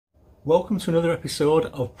Welcome to another episode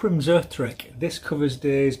of Prim's Earth Trek. This covers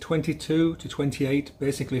days 22 to 28,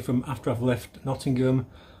 basically from after I've left Nottingham,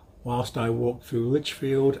 whilst I walk through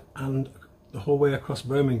Lichfield and the whole way across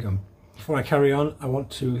Birmingham. Before I carry on, I want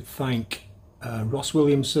to thank Ross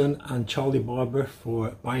Williamson and Charlie Barber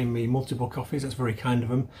for buying me multiple coffees. That's very kind of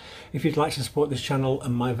them. If you'd like to support this channel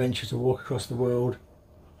and my venture to walk across the world,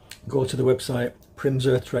 go to the website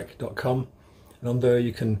primsearthtrek.com, and on there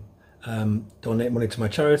you can donate money to my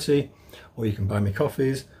charity, or you can buy me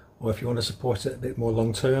coffees, or if you want to support it a bit more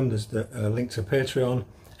long term, there's the link to Patreon.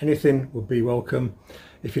 Anything would be welcome.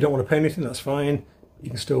 If you don't want to pay anything, that's fine. You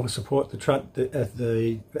can still support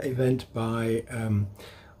the event by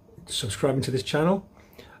subscribing to this channel,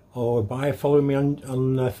 or by following me on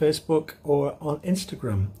Facebook or on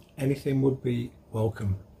Instagram. Anything would be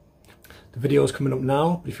welcome. The video is coming up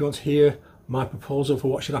now, but if you want to hear my proposal for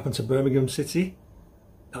what should happen to Birmingham City,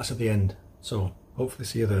 that's at the end, so hopefully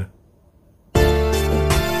see you there. So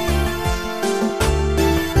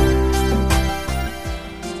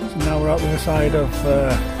now we're out the other side of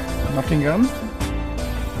Nottingham.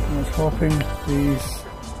 I was hoping this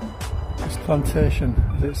plantation,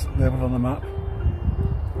 as it's labelled on the map,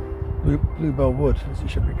 Bluebell Wood as it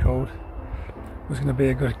should be called, was going to be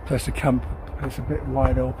a good place to camp. It's a bit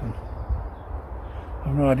wide open. I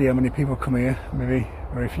have no idea how many people come here, maybe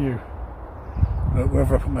very few. But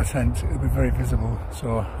wherever I put my tent, it'll be very visible,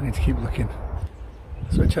 so I need to keep looking.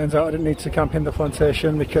 So it turns out I didn't need to camp in the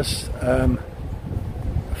plantation because a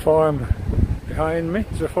farm behind me.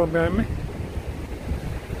 Is there a farm behind me?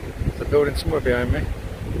 There's a building somewhere behind me.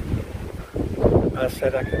 I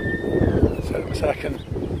said I can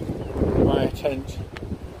put my tent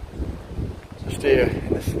just here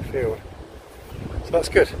in this field. So that's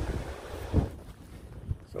good.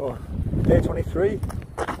 So day 23.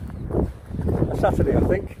 Saturday, I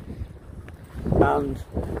think, and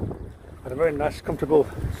had a very nice comfortable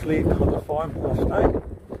sleep on the farm last night,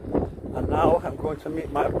 and now I'm going to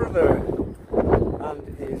meet my brother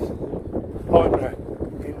and his partner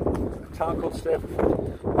in a town called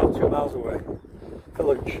Stapleton, about 2 miles away, for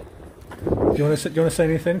lunch. Do you want to say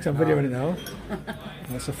anything? Because I'm videoing it now.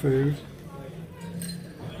 That's the food.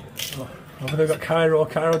 Oh. Over there we've got Cairo.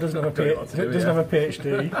 Cairo doesn't have a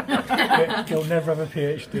PhD. He'll never have a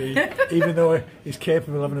PhD, even though he's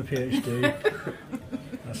capable of having a PhD.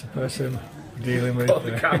 That's the person we're dealing with.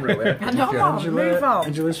 The camera away.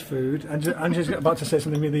 Angela's food. Angela's about to say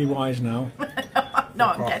something really wise now.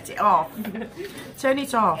 No, get it off. Turn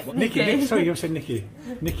it off. What, Nikki? Sorry, you said Nikki.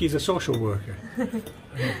 Nikki's a social worker.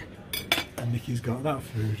 And Nikki's got that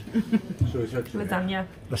food. So it's Lasagna.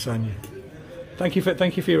 Lasagna. Thank you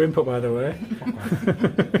for your input, by the way.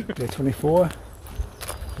 Day 24.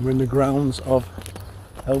 We're in the grounds of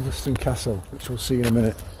Elveston Castle, which we'll see in a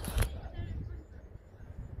minute.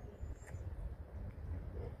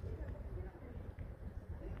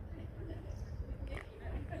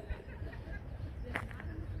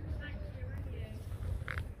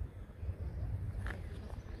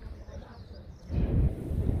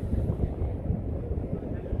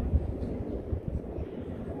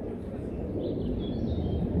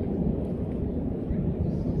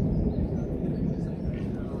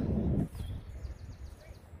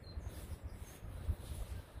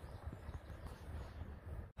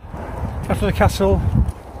 After the castle,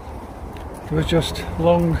 there was just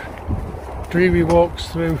long, dreary walks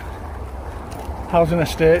through housing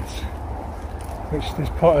estates, which this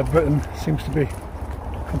part of Britain seems to be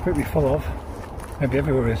completely full of. Maybe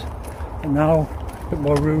everywhere is. And now, a bit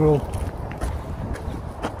more rural,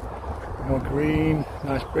 more green,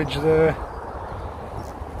 nice bridge there.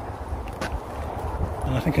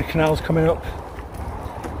 And I think a canal's coming up,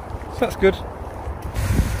 so that's good.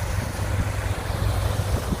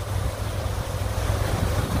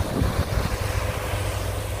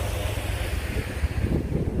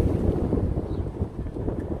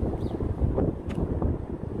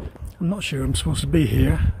 I'm not sure I'm supposed to be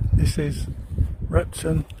here. This is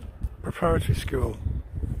Repton Preparatory School.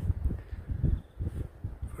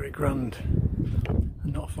 Very grand. And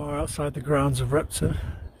not far outside the grounds of Repton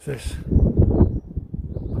is this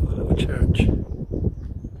little church.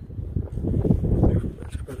 Move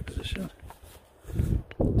back to a better position.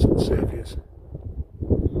 St Saviour's.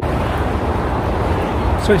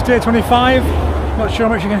 So it's day 25. Not sure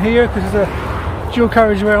how much you can hear because there's a dual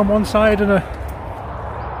carriageway on one side and a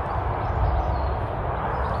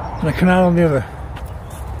canal on the other.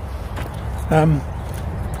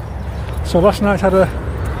 So last night had a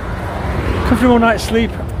comfortable night's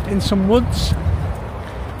sleep in some woods,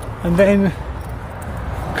 and then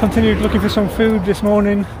continued looking for some food this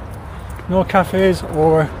morning. No cafes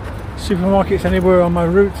or supermarkets anywhere on my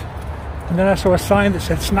route, and then I saw a sign that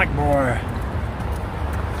said snack bar.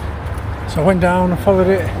 So I went down and followed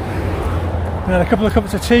it, and had a couple of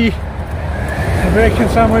cups of tea, a bacon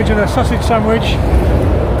sandwich and a sausage sandwich,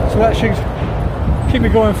 so that should keep me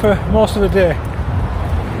going for most of the day.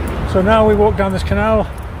 So now we walk down this canal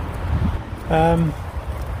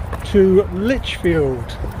to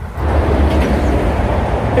Lichfield.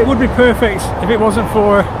 It would be perfect if it wasn't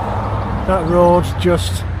for that road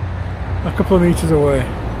just a couple of metres away.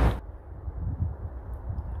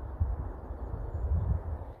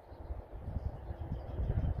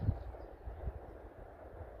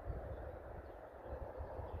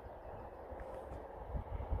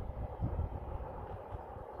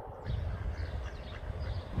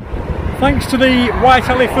 Thanks to the White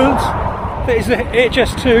Elephant, that is the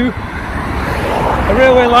HS2, a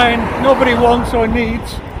railway line nobody wants or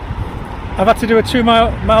needs, I've had to do a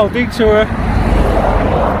 2-mile detour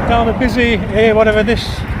down a busy, whatever this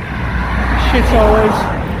shithole is,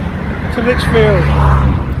 to Lichfield.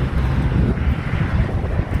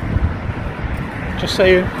 Just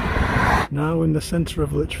saying. Now in the centre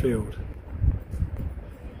of Lichfield.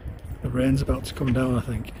 The rain's about to come down, I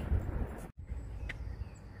think.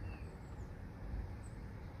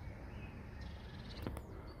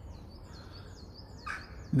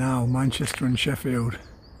 Now Manchester and Sheffield.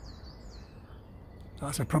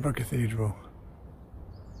 That's a proper cathedral.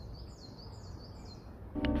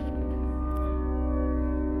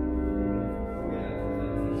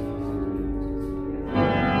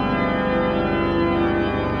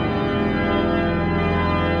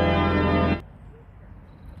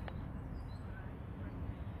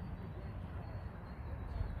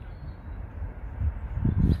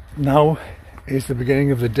 Now is the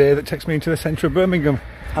beginning of the day that takes me into the centre of Birmingham.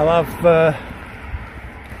 I'll have a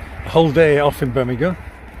whole day off in Birmingham.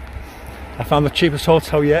 I found the cheapest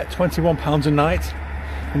hotel yet, £21 a night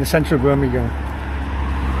in the centre of Birmingham.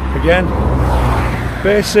 Again,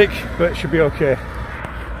 basic, but it should be okay.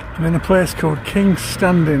 I'm in a place called King's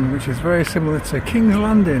Standing, which is very similar to King's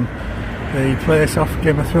Landing, the place off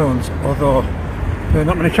Game of Thrones, although there are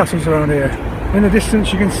not many castles around here. In the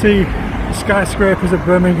distance you can see the skyscrapers of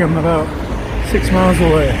Birmingham about 6 miles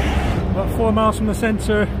away. About 4 miles from the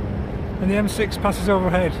centre, and the M6 passes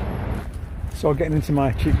overhead. So getting into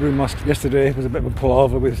my cheap room yesterday was a bit of a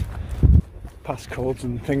palaver with passcodes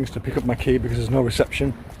and things to pick up my key because there's no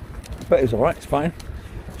reception. But it was alright, it's fine.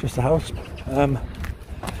 It's just a house. And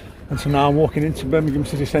so now I'm walking into Birmingham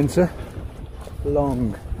city centre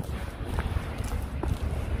along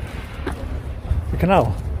the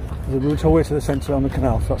canal. There's a route all the way to the centre on the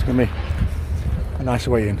canal, so that's going to be a nice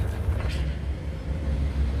way in.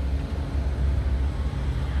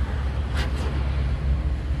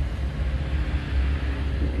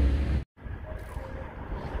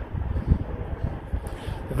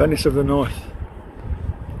 The Venice of the North.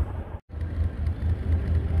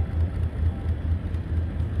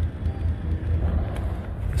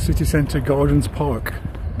 The city centre Gordon's Park.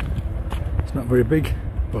 It's not very big,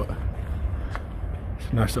 but it's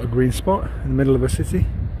a nice little green spot in the middle of a city.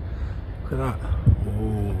 Look at that.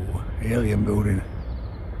 Oh, alien building.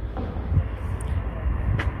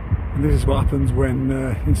 And this is what happens when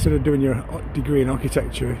instead of doing your degree in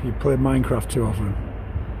architecture, you play Minecraft too often.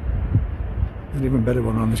 There's an even better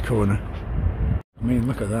one on this corner. I mean,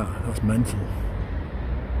 look at that, that's mental.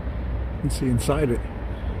 You can see inside it.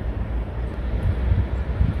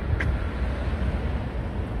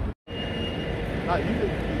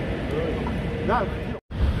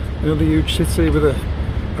 Another huge city with a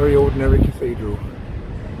very ordinary cathedral.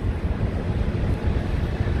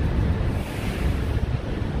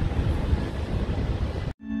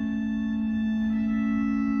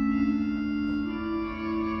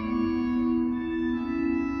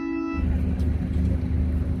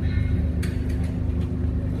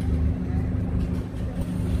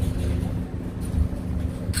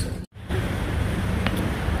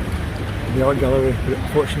 The art gallery, but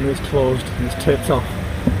unfortunately it's closed and it's taped off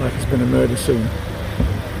like it's been a murder scene.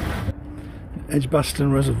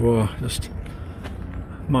 Edgbaston Reservoir, just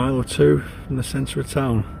a mile or two from the centre of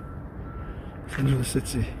town, centre of the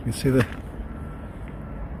city. You can see the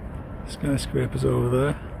skyscrapers over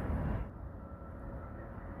there.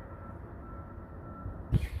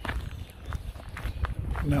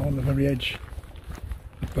 Now on the very edge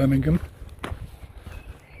of Birmingham.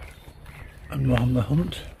 I'm on the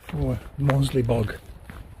hunt for Moseley Bog.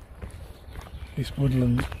 This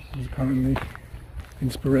woodland is apparently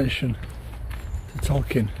inspiration to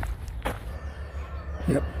Tolkien.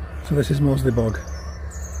 Yep, so this is Moseley Bog.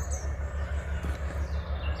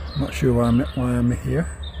 I'm not sure why I'm here,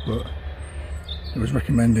 but it was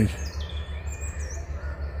recommended.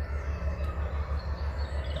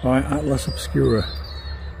 by Atlas Obscura.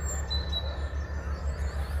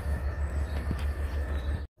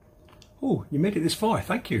 Oh, you made it this far,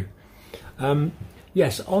 thank you.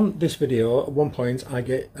 Yes, on this video at one point I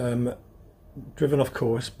get driven off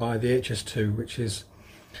course by the HS2, which is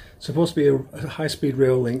supposed to be a high-speed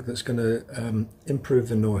rail link that's going to improve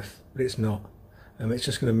the north, but it's not. It's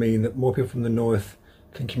just going to mean that more people from the north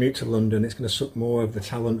can commute to London. It's going to suck more of the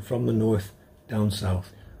talent from the north down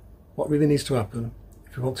south. What really needs to happen,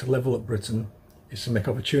 if we want to level up Britain, is to make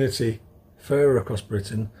opportunity fairer across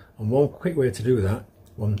Britain, and one quick way to do that,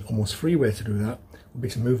 one almost free way to do that, would be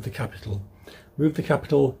to move the capital. Move the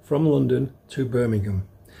capital from London to Birmingham.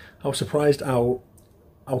 I was surprised how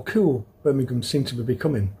cool Birmingham seemed to be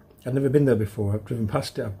becoming. I'd never been there before. I've driven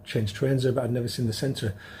past it, I've changed trains there, but I'd never seen the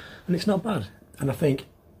centre, and it's not bad. And I think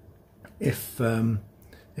if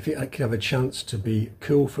it could have a chance to be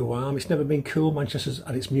cool for a while, it's never been cool. Manchester's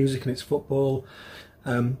had its music and its football,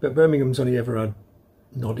 but Birmingham's only ever had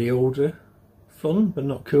noddy older fun but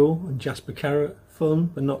not cool, and Jasper Carrot fun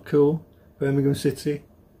but not cool. Birmingham City,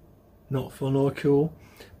 not fun or cool,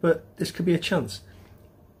 but this could be a chance.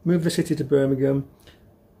 Move the city to Birmingham,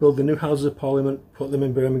 build the new Houses of Parliament, put them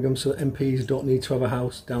in Birmingham so that MPs don't need to have a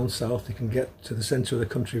house down south. They can get to the centre of the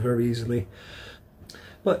country very easily.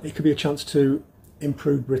 But it could be a chance to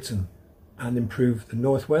improve Britain and improve the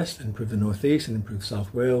northwest, and improve the northeast, and improve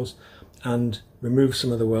South Wales, and remove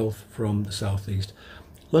some of the wealth from the southeast.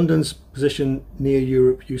 London's position near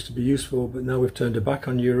Europe used to be useful, but now we've turned our back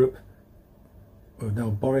on Europe. Well, now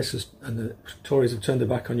Boris and the Tories have turned their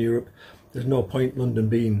back on Europe. There's no point London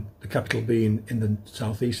being, the capital being in the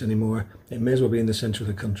southeast anymore. It may as well be in the centre of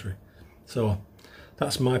the country. So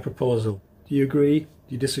that's my proposal. Do you agree? Do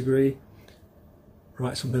you disagree?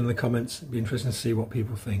 Write something in the comments. It'd be interesting to see what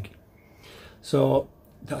people think. So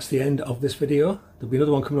that's the end of this video. There'll be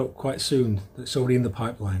another one coming up quite soon that's already in the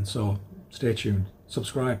pipeline, so stay tuned.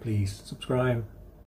 Subscribe please, subscribe.